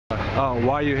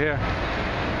Why are you here?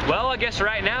 Well, I guess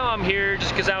right now I'm here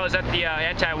just because I was at the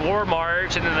anti-war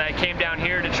march, and then I came down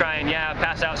here to try and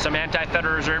pass out some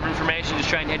anti-Federal Reserve information, just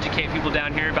trying to educate people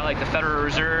down here about like the Federal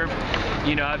Reserve.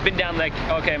 You know, I've been down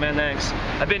okay man, thanks.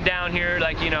 I've been down here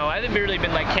I haven't really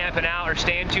been like camping out or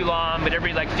staying too long, but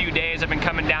every few days I've been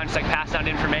coming down just like pass out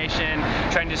information,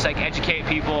 trying to just like educate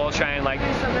people, trying like.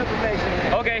 Here's some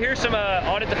information. Okay, here's some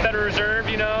audit the Federal Reserve,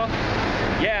 you know.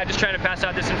 Yeah, just trying to pass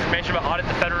out this information about audit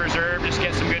the Federal Reserve, just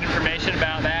get some good information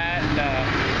about that, and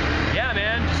yeah,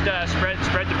 man, just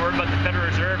spread the word about the Federal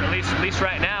Reserve. At least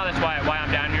right now, that's why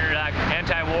I'm down here, like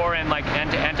anti-war and like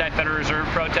anti-Federal Reserve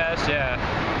protests. Yeah.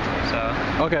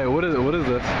 So. Okay, what is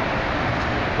this?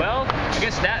 Well, I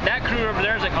guess that crew over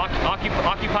there is like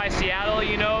Occupy Seattle,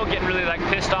 you know, getting really like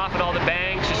pissed off at all the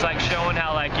banks, just like showing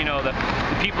how like, you know, the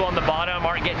people on the bottom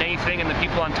aren't getting anything and the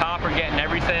people on top are getting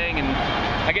everything. And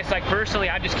I guess like personally,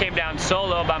 I just came down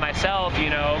solo by myself, you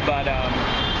know, but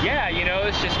yeah, you know,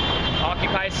 it's just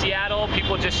Occupy Seattle.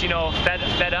 People just, you know,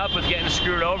 fed up with getting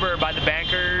screwed over by the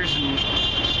bankers and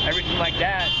everything like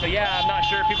that. So yeah, I'm not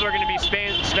sure if people are going to be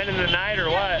spending the night or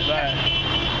what, but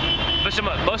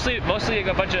mostly like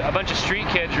a bunch of street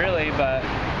kids really, but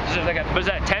there's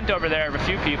that tent over there of a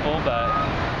few people, but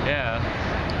yeah.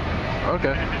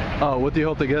 Okay. What do you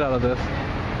hope to get out of this?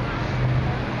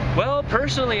 Well,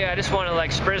 personally, I just want to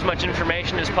like spread as much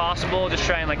information as possible, just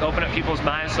try and like open up people's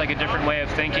minds to like a different way of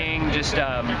thinking, just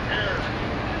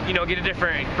you know, get a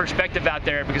different perspective out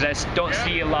there, because I don't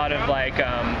see a lot of like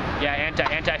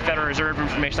anti-Federal Reserve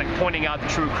information, like pointing out the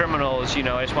true criminals. You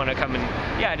know, I just want to come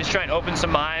and just try and open some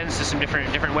minds to some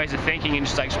different ways of thinking, and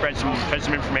just like spread some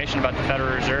information about the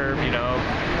Federal Reserve. You know,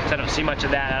 because I don't see much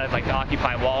of that out of like the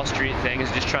Occupy Wall Street thing.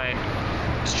 Is just try and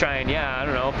I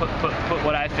don't know, put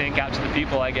what I think out to the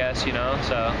people, I guess. You know,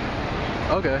 so.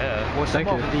 Okay. Yeah. Well, some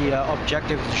of the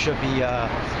objectives should be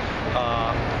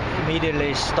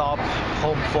immediately stop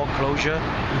home foreclosure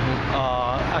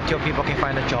until people can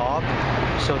find a job.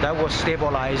 So that will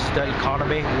stabilize the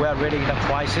economy. We are really in a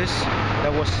crisis.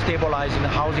 That will stabilize in the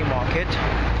housing market.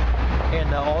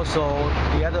 And also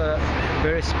the other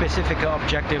very specific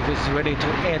objective is really to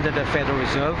end the Federal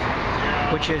Reserve,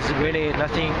 which is really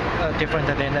nothing different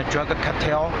than a drug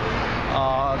cartel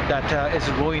that is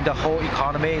ruining the whole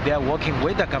economy. They are working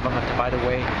with the government, by the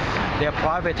way. They are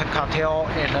private cartel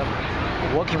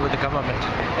and working with the government.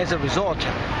 As a result,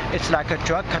 it's like a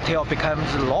drug cartel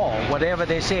becomes law. Whatever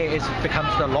they say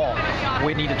becomes the law.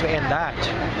 We need to end that.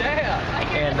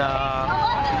 And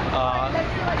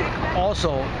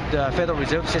also, the Federal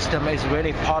Reserve System is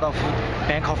really part of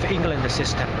Bank of England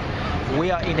system. We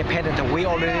are independent. We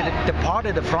already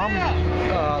departed from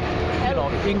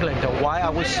England. Why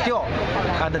are we still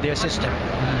under their system?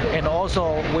 And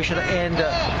also, we should end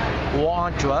war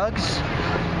on drugs,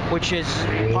 which is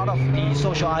part of the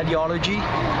social ideology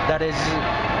that is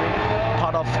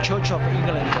part of Church of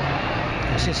England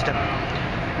system.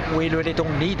 We really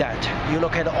don't need that. You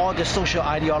look at all the social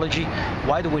ideology,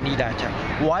 why do we need that?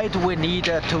 Why do we need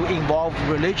to involve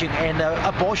religion and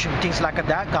abortion, things like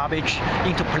that garbage,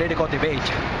 into political debate?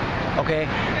 Okay,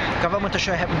 government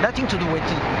should have nothing to do with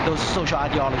those social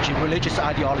ideology, religious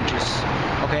ideologies.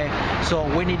 Okay, so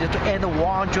we need to end the war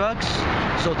on drugs,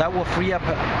 so that will free up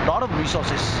a lot of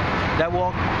resources. That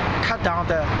will cut down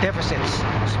the deficits,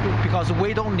 because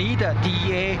we don't need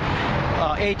DEA,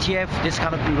 ATF, this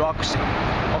kind of bureaucracy.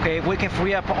 Okay, we can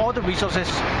free up all the resources.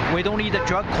 We don't need the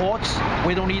drug courts.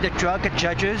 We don't need the drug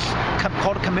judges,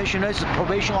 court commissioners,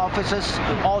 probation officers,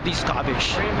 all these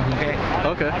garbage. Okay.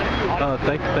 Okay.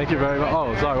 Thank you very much.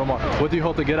 Oh, sorry, one more. What do you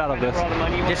hope to get out of this?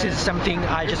 This is something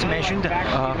I just mentioned.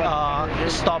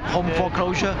 Stop home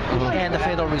foreclosure and the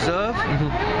Federal Reserve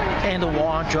and the war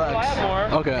on drugs.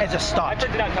 Okay. As a start.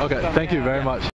 Okay. Thank you very much.